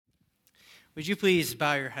Would you please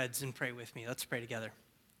bow your heads and pray with me? Let's pray together.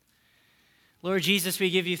 Lord Jesus, we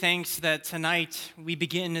give you thanks that tonight we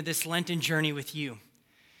begin this Lenten journey with you.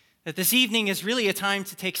 That this evening is really a time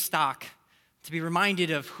to take stock, to be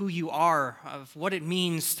reminded of who you are, of what it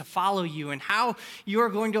means to follow you, and how you are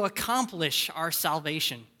going to accomplish our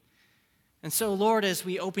salvation. And so, Lord, as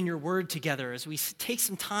we open your word together, as we take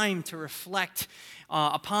some time to reflect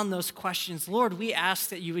upon those questions, Lord, we ask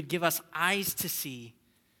that you would give us eyes to see,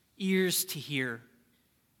 ears to hear,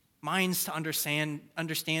 minds to understand,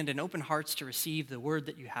 and open hearts to receive the word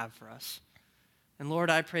that you have for us. And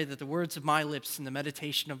Lord, I pray that the words of my lips and the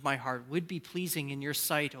meditation of my heart would be pleasing in your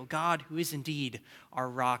sight, O God, who is indeed our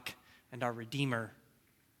rock and our Redeemer.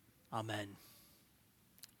 Amen.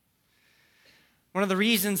 One of the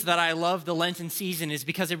reasons that I love the Lenten season is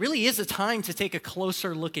because it really is a time to take a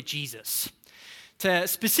closer look at Jesus, to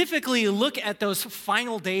specifically look at those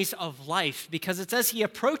final days of life, because it's as he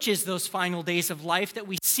approaches those final days of life that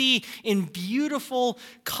we see in beautiful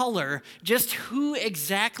color just who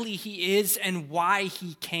exactly he is and why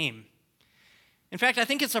he came. In fact, I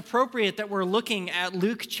think it's appropriate that we're looking at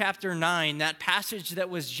Luke chapter 9, that passage that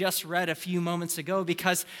was just read a few moments ago,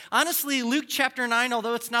 because honestly, Luke chapter 9,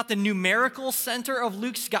 although it's not the numerical center of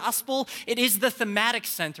Luke's gospel, it is the thematic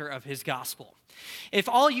center of his gospel. If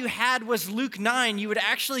all you had was Luke 9, you would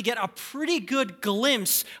actually get a pretty good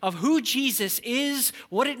glimpse of who Jesus is,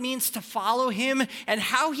 what it means to follow him, and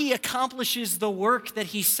how he accomplishes the work that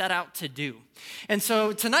he set out to do. And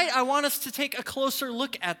so tonight I want us to take a closer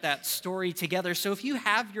look at that story together. So if you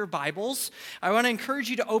have your Bibles, I want to encourage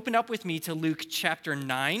you to open up with me to Luke chapter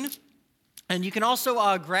 9. And you can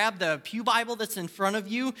also grab the Pew Bible that's in front of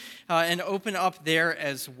you and open up there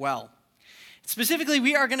as well. Specifically,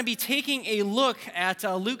 we are going to be taking a look at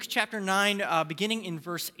Luke chapter 9, beginning in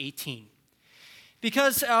verse 18.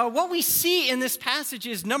 Because what we see in this passage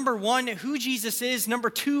is, number one, who Jesus is,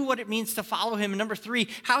 number two, what it means to follow him, and number three,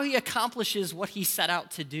 how he accomplishes what he set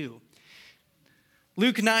out to do.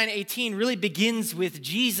 Luke 9:18 really begins with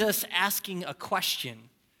Jesus asking a question.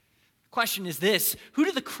 The question is this: who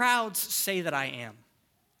do the crowds say that I am?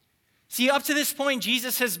 See, up to this point,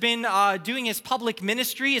 Jesus has been doing his public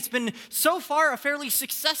ministry. It's been so far a fairly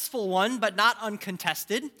successful one, but not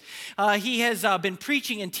uncontested. He has been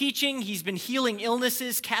preaching and teaching. He's been healing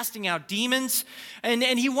illnesses, casting out demons. And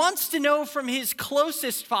he wants to know from his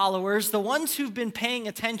closest followers, the ones who've been paying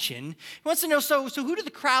attention, he wants to know, so who do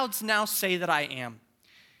the crowds now say that I am?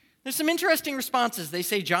 There's some interesting responses. They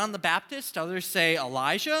say John the Baptist. Others say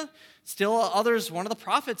Elijah. Still others, one of the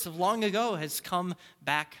prophets of long ago has come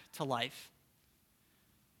back to life.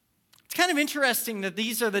 It's kind of interesting that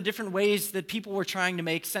these are the different ways that people were trying to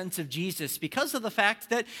make sense of Jesus, because of the fact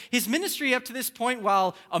that his ministry up to this point,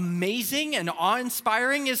 while amazing and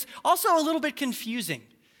awe-inspiring, is also a little bit confusing.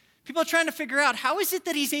 People are trying to figure out, how is it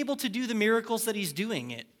that he's able to do the miracles that he's doing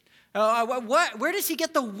it? Where does he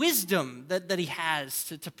get the wisdom that he has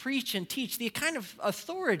to preach and teach, the kind of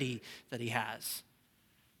authority that he has?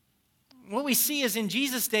 What we see is in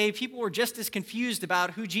Jesus' day, people were just as confused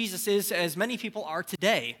about who Jesus is as many people are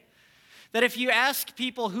today. That if you ask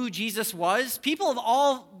people who Jesus was, people of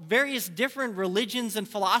all various different religions and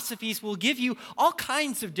philosophies will give you all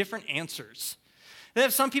kinds of different answers. They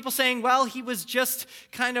have some people saying, well, he was just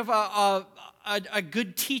kind of a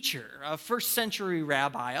good teacher, a first century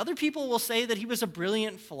rabbi. Other people will say that he was a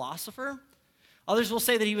brilliant philosopher. Others will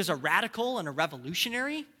say that he was a radical and a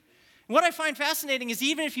revolutionary. What I find fascinating is,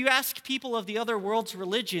 even if you ask people of the other world's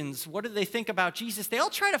religions, what do they think about Jesus, they all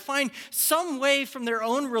try to find some way from their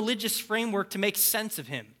own religious framework to make sense of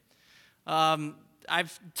him.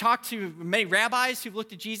 I've talked to many rabbis who've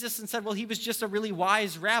looked at Jesus and said, well, he was just a really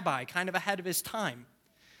wise rabbi, kind of ahead of his time.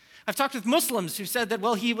 I've talked with Muslims who said that,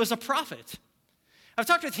 well, he was a prophet. I've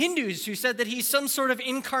talked with Hindus who said that he's some sort of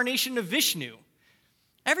incarnation of Vishnu.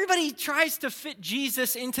 Everybody tries to fit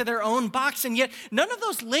Jesus into their own box, and yet none of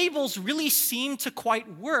those labels really seem to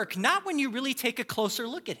quite work, not when you really take a closer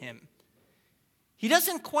look at him. He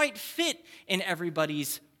doesn't quite fit in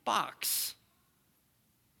everybody's box.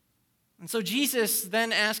 And so Jesus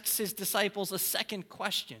then asks his disciples a second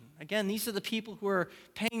question. Again, these are the people who are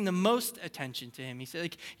paying the most attention to him. He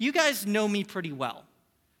said, you guys know me pretty well.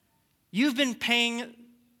 You've been paying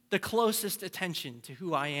the closest attention to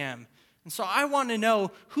who I am. And so I want to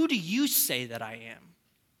know, who do you say that I am?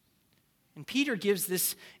 And Peter gives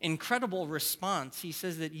this incredible response. He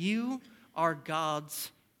says that you are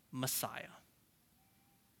God's Messiah.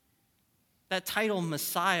 That title,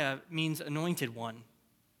 Messiah, means anointed one.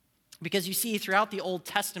 Because you see, throughout the Old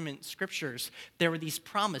Testament scriptures, there were these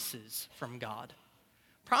promises from God.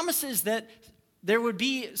 Promises that there would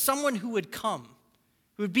be someone who would come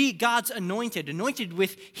who would be God's anointed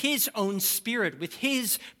with his own spirit, with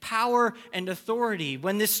his power and authority.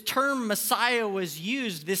 When this term Messiah was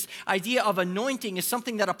used, this idea of anointing is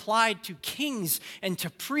something that applied to kings and to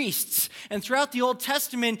priests. And throughout the Old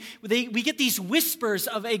Testament, we get these whispers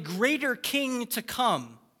of a greater king to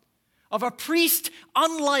come, of a priest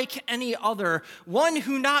unlike any other, one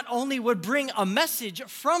who not only would bring a message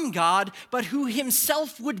from God, but who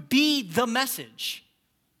himself would be the message.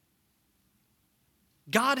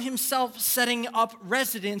 God himself setting up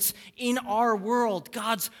residence in our world,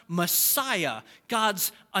 God's Messiah,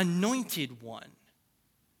 God's anointed one.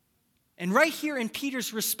 And right here in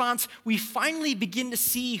Peter's response, we finally begin to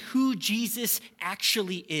see who Jesus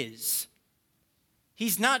actually is.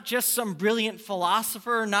 He's not just some brilliant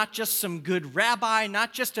philosopher, not just some good rabbi,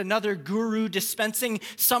 not just another guru dispensing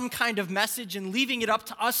some kind of message and leaving it up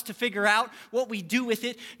to us to figure out what we do with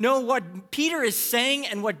it. No, what Peter is saying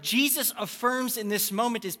and what Jesus affirms in this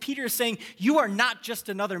moment is Peter is saying, you are not just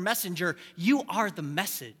another messenger, you are the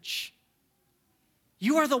message.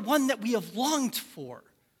 You are the one that we have longed for.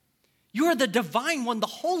 You are the divine one, the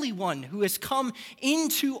holy one who has come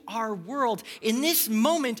into our world. In this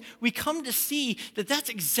moment, we come to see that that's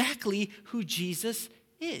exactly who Jesus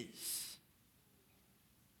is.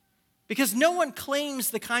 Because no one claims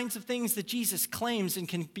the kinds of things that Jesus claims and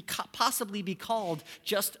can possibly be called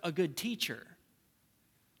just a good teacher.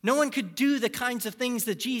 No one could do the kinds of things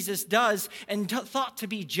that Jesus does and thought to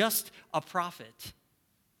be just a prophet.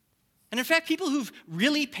 And in fact, people who've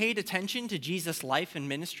really paid attention to Jesus' life and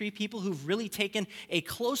ministry, people who've really taken a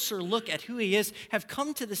closer look at who he is, have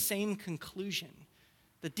come to the same conclusion.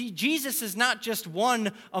 That Jesus is not just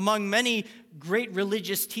one among many great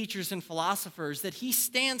religious teachers and philosophers, that he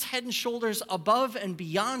stands head and shoulders above and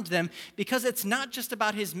beyond them because it's not just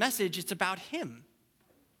about his message, it's about him.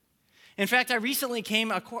 In fact, I recently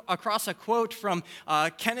came across a quote from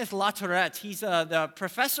Kenneth Latourette. He's the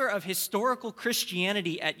professor of historical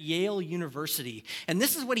Christianity at Yale University. And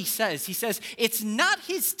this is what he says. He says, it's not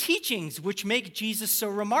his teachings which make Jesus so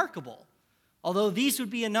remarkable, although these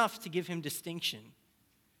would be enough to give him distinction.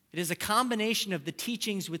 It is a combination of the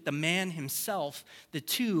teachings with the man himself. The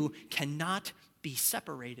two cannot be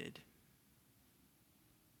separated.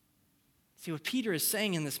 See, what Peter is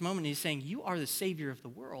saying in this moment, he's saying, you are the Savior of the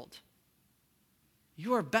world.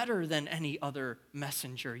 You are better than any other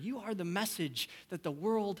messenger. You are the message that the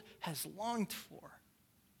world has longed for.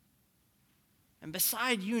 And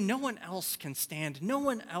beside you, no one else can stand. No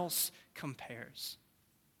one else compares.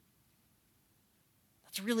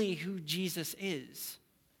 That's really who Jesus is.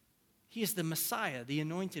 He is the Messiah, the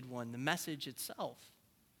anointed one, the message itself.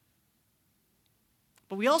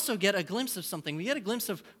 But we also get a glimpse of something. We get a glimpse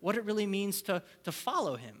of what it really means to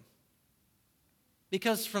follow him.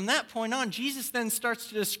 Because from that point on, Jesus then starts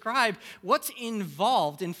to describe what's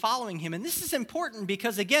involved in following him. And this is important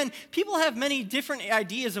because, again, people have many different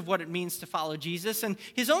ideas of what it means to follow Jesus, and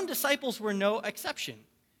his own disciples were no exception.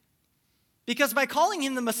 Because by calling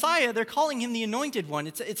him the Messiah, they're calling him the Anointed One.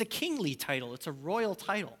 It's a kingly title. It's a royal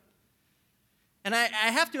title. And I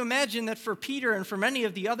have to imagine that for Peter and for many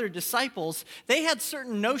of the other disciples, they had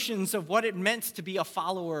certain notions of what it meant to be a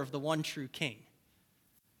follower of the one true king.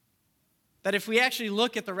 That if we actually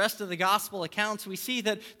look at the rest of the gospel accounts, we see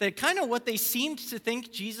that kind of what they seemed to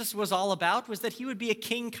think Jesus was all about was that he would be a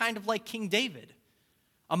king kind of like King David.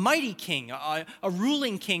 A mighty king, a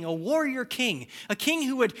ruling king, a warrior king, a king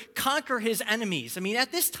who would conquer his enemies. I mean,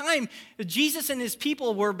 at this time, Jesus and his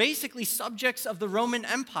people were basically subjects of the Roman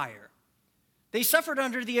Empire. They suffered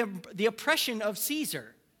under the oppression of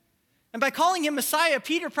Caesar. And by calling him Messiah,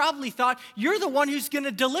 Peter probably thought, you're the one who's going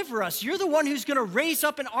to deliver us. You're the one who's going to raise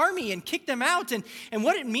up an army and kick them out. And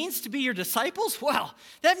what it means to be your disciples, well,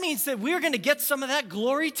 that means that we're going to get some of that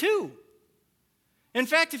glory too. In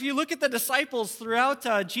fact, if you look at the disciples throughout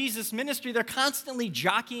Jesus' ministry, they're constantly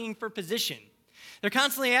jockeying for position. They're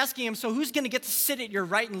constantly asking him, so who's going to get to sit at your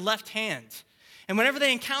right and left hand? And whenever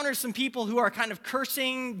they encounter some people who are kind of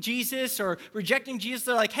cursing Jesus or rejecting Jesus,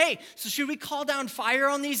 they're like, hey, so should we call down fire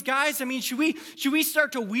on these guys? I mean, should we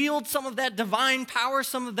start to wield some of that divine power,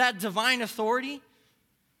 some of that divine authority?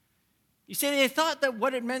 You see, they thought that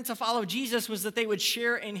what it meant to follow Jesus was that they would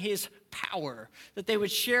share in his power, that they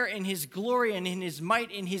would share in his glory and in his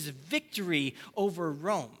might, in his victory over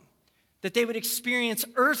Rome, that they would experience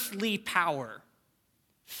earthly power,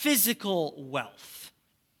 physical wealth,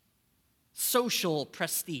 social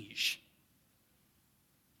prestige.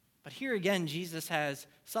 But here again, Jesus has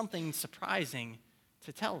something surprising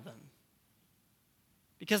to tell them.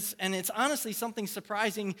 And it's honestly something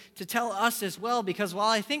surprising to tell us as well, because while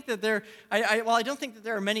I think that while I don't think that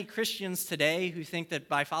there are many Christians today who think that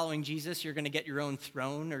by following Jesus you're going to get your own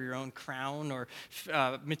throne or your own crown or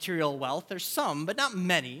material wealth, there's some, but not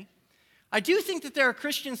many. I do think that there are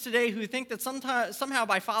Christians today who think that somehow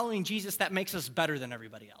by following Jesus that makes us better than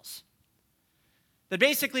everybody else. That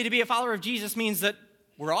basically to be a follower of Jesus means that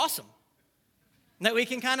we're awesome, and that we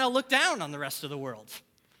can kind of look down on the rest of the world.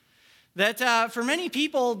 That for many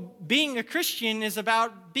people, being a Christian is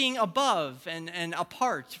about being above and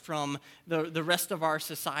apart from the rest of our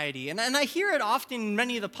society. And I hear it often in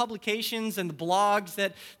many of the publications and the blogs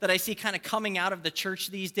that I see kind of coming out of the church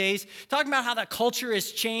these days, talking about how that culture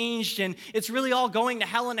has changed and it's really all going to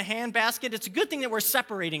hell in a handbasket. It's a good thing that we're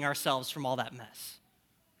separating ourselves from all that mess.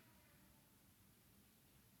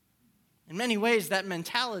 In many ways, that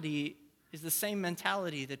mentality is the same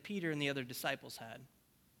mentality that Peter and the other disciples had.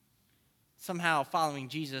 Somehow following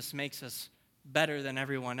Jesus makes us better than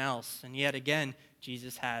everyone else. And yet again,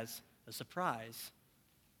 Jesus has a surprise.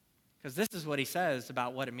 Because this is what he says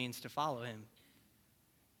about what it means to follow him.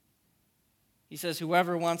 He says,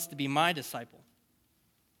 "Whoever wants to be my disciple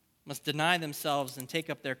must deny themselves and take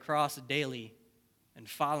up their cross daily and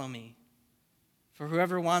follow me. For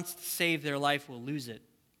whoever wants to save their life will lose it.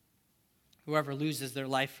 Whoever loses their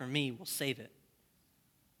life for me will save it.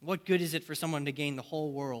 What good is it for someone to gain the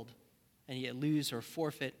whole world and yet lose or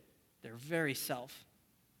forfeit their very self?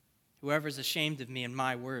 Whoever is ashamed of me and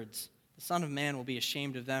my words, the Son of Man will be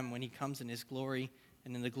ashamed of them when he comes in his glory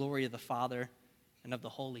and in the glory of the Father and of the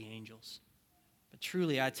holy angels. But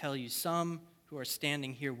truly I tell you, some who are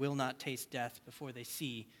standing here will not taste death before they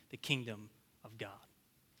see the kingdom of God."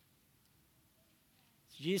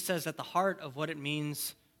 So Jesus says at the heart of what it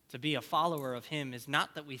means to be a follower of him is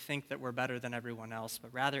not that we think that we're better than everyone else,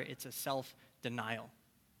 but rather it's a self-denial.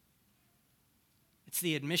 It's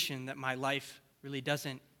the admission that my life really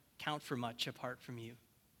doesn't count for much apart from you.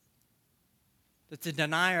 That to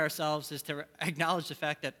deny ourselves is to acknowledge the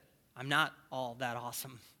fact that I'm not all that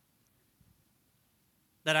awesome.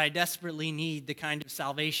 That I desperately need the kind of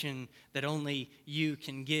salvation that only you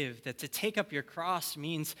can give. That to take up your cross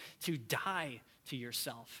means to die to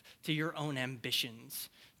yourself, to your own ambitions,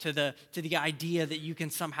 to the idea that you can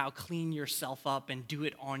somehow clean yourself up and do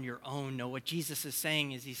it on your own. No, what Jesus is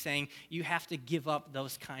saying is he's saying you have to give up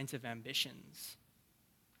those kinds of ambitions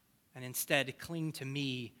and instead cling to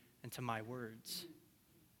me and to my words.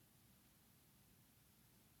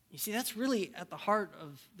 You see, that's really at the heart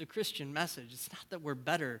of the Christian message. It's not that we're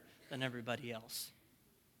better than everybody else,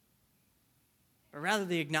 but rather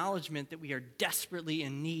the acknowledgement that we are desperately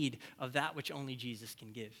in need of that which only Jesus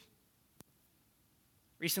can give.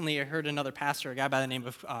 Recently, I heard another pastor, a guy by the name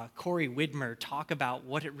of Corey Widmer, talk about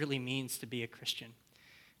what it really means to be a Christian.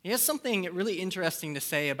 He has something really interesting to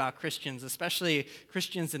say about Christians, especially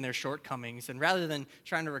Christians and their shortcomings. And rather than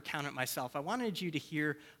trying to recount it myself, I wanted you to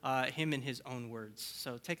hear him in his own words.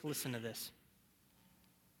 So take a listen to this.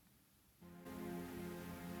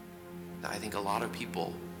 I think a lot of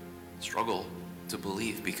people struggle to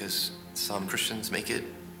believe because some Christians make it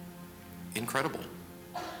incredible.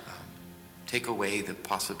 Take away the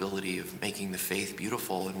possibility of making the faith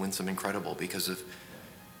beautiful and winsome incredible because of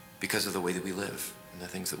the way that we live and the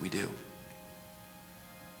things that we do.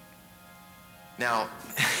 Now,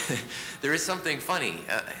 there is something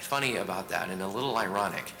funny about that and a little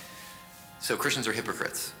ironic. So Christians are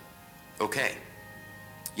hypocrites. Okay.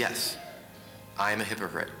 Yes, I am a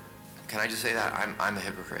hypocrite. Can I just say that? I'm a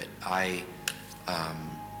hypocrite.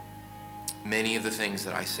 Many of the things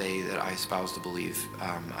that I say that I espouse to believe,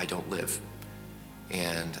 I don't live.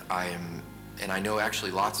 And I know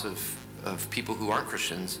actually lots of people who aren't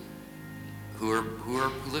Christians who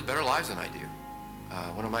live better lives than I do.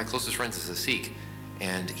 One of my closest friends is a Sikh,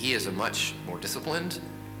 and he is a much more disciplined,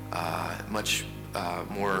 much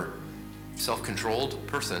more self-controlled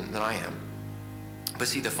person than I am. But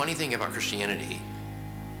see, the funny thing about Christianity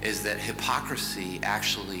is that hypocrisy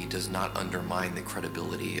actually does not undermine the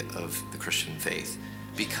credibility of the Christian faith,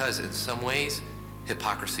 because in some ways,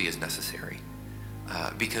 hypocrisy is necessary.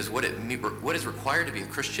 Because what is required to be a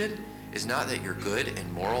Christian is not that you're good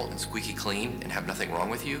and moral and squeaky clean and have nothing wrong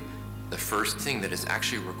with you. The first thing that is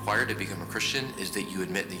actually required to become a Christian is that you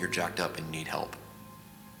admit that you're jacked up and need help.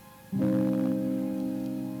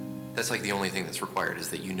 That's like the only thing that's required, is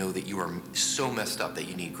that you know that you are so messed up that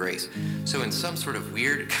you need grace. So in some sort of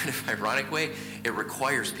weird, kind of ironic way, it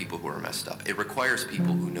requires people who are messed up. It requires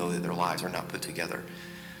people who know that their lives are not put together.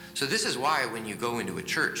 So this is why when you go into a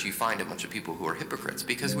church, you find a bunch of people who are hypocrites,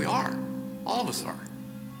 because we are. All of us are.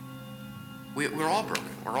 We're all broken.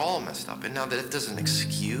 We're all messed up. And now that doesn't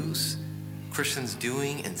excuse Christians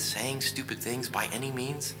doing and saying stupid things by any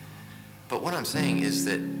means. But what I'm saying is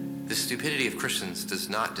that the stupidity of Christians does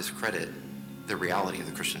not discredit the reality of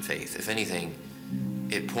the Christian faith. If anything,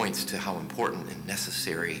 it points to how important and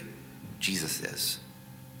necessary Jesus is.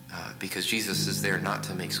 Because Jesus is there not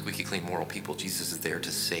to make squeaky clean moral people. Jesus is there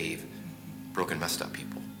to save broken, messed up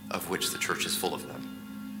people, of which the church is full of them.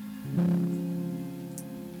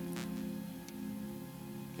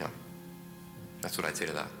 Yeah, that's what I'd say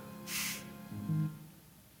to that.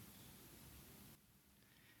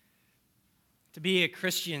 To be a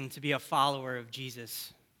Christian, to be a follower of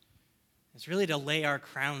Jesus, is really to lay our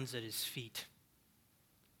crowns at his feet.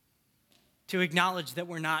 To acknowledge that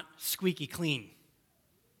we're not squeaky clean,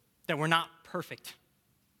 that we're not perfect,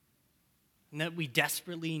 and that we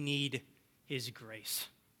desperately need his grace.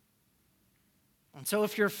 And so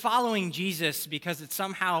if you're following Jesus because it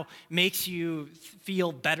somehow makes you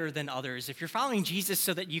feel better than others, if you're following Jesus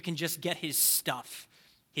so that you can just get his stuff,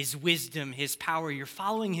 his wisdom, his power, you're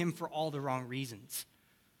following him for all the wrong reasons.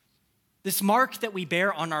 This mark that we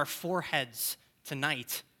bear on our foreheads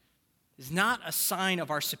tonight is not a sign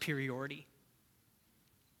of our superiority,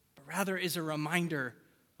 but rather is a reminder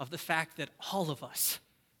of the fact that all of us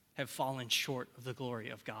have fallen short of the glory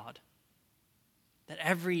of God. That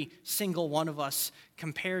every single one of us,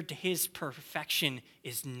 compared to his perfection,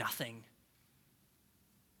 is nothing,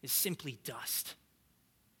 is simply dust.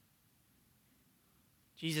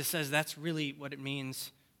 Jesus says that's really what it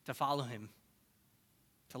means to follow him,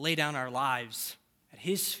 to lay down our lives at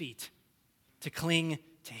his feet, to cling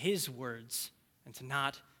to his words, and to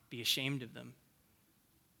not be ashamed of them.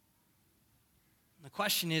 The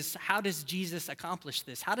question is, how does Jesus accomplish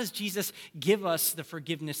this? How does Jesus give us the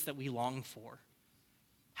forgiveness that we long for?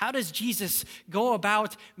 How does Jesus go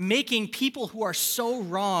about making people who are so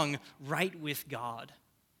wrong right with God?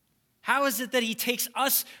 How is it that he takes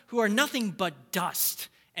us who are nothing but dust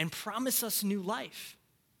and promise us new life?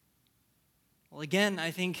 Well, again,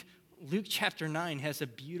 I think Luke chapter 9 has a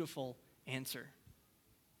beautiful answer.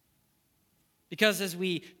 Because as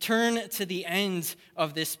we turn to the end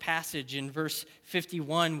of this passage in verse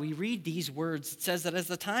 51, we read these words. It says that as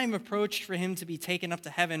the time approached for him to be taken up to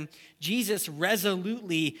heaven, Jesus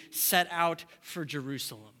resolutely set out for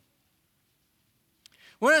Jerusalem.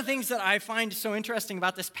 One of the things that I find so interesting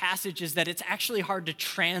about this passage is that it's actually hard to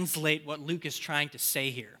translate what Luke is trying to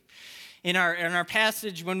say here. In our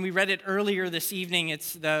passage, when we read it earlier this evening,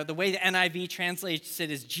 it's the way the NIV translates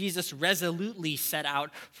it is Jesus resolutely set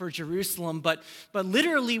out for Jerusalem. But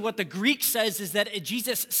literally what the Greek says is that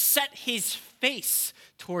Jesus set his face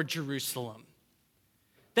toward Jerusalem.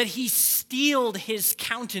 That he steeled his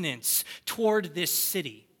countenance toward this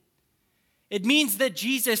city. It means that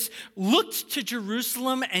Jesus looked to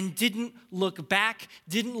Jerusalem and didn't look back,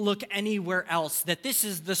 didn't look anywhere else. That this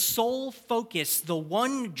is the sole focus, the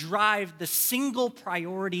one drive, the single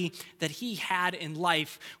priority that he had in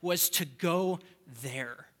life was to go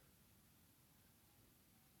there.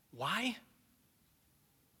 Why?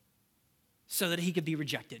 So that he could be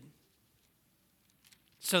rejected.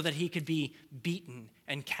 So that he could be beaten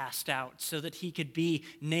and cast out. So that he could be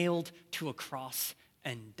nailed to a cross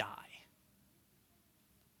and die.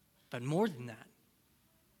 But more than that,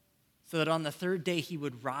 so that on the third day he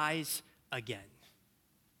would rise again.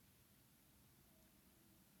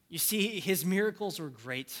 You see, his miracles were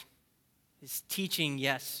great. His teaching,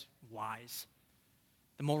 yes, wise.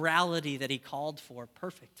 The morality that he called for,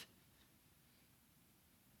 perfect.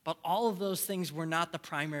 But all of those things were not the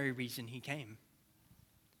primary reason he came.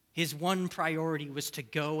 His one priority was to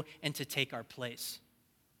go and to take our place.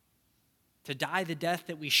 To die the death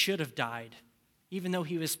that we should have died, even though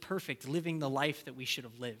he was perfect, living the life that we should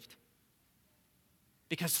have lived.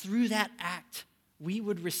 Because through that act, we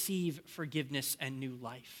would receive forgiveness and new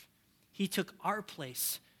life. He took our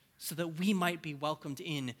place so that we might be welcomed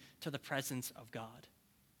in to the presence of God.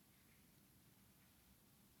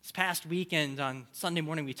 This past weekend on Sunday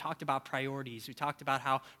morning, we talked about priorities. We talked about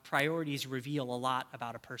how priorities reveal a lot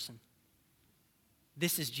about a person.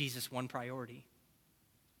 This is Jesus' one priority.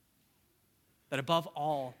 That above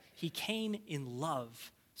all, he came in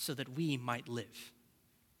love so that we might live.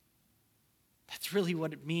 That's really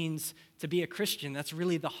what it means to be a Christian. That's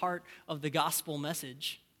really the heart of the gospel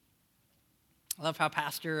message. I love how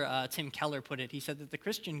Pastor Tim Keller put it. He said that the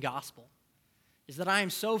Christian gospel is that I am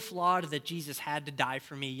so flawed that Jesus had to die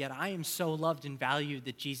for me, yet I am so loved and valued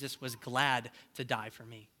that Jesus was glad to die for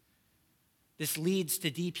me. This leads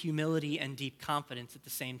to deep humility and deep confidence at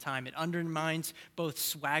the same time. It undermines both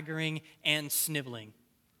swaggering and sniveling.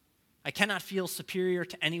 I cannot feel superior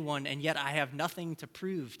to anyone, and yet I have nothing to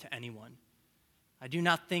prove to anyone. I do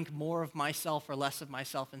not think more of myself or less of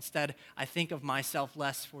myself. Instead, I think of myself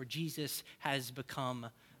less, for Jesus has become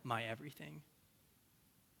my everything.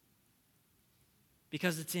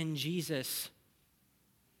 Because it's in Jesus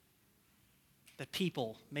that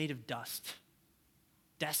people made of dust,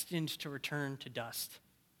 destined to return to dust,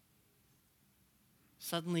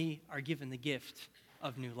 suddenly are given the gift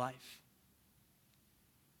of new life.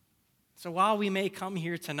 So while we may come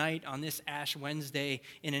here tonight on this Ash Wednesday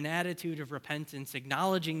in an attitude of repentance,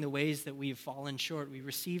 acknowledging the ways that we have fallen short, we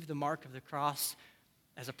receive the mark of the cross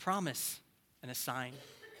as a promise and a sign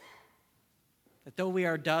that though we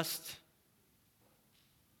are dust,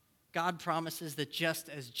 God promises that just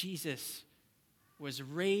as Jesus was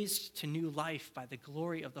raised to new life by the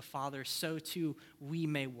glory of the Father, so too we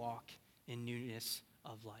may walk in newness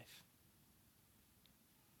of life.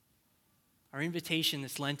 Our invitation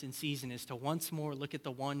this Lenten season is to once more look at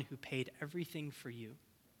the one who paid everything for you,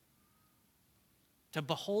 to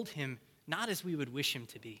behold him not as we would wish him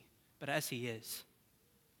to be, but as he is.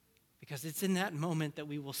 Because it's in that moment that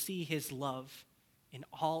we will see his love in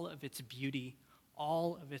all of its beauty,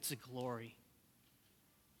 all of its glory,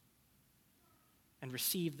 and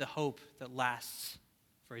receive the hope that lasts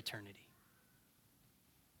for eternity.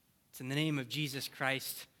 It's in the name of Jesus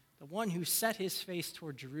Christ, the one who set his face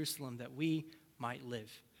toward Jerusalem that we might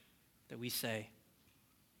live, that we say,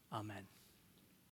 Amen.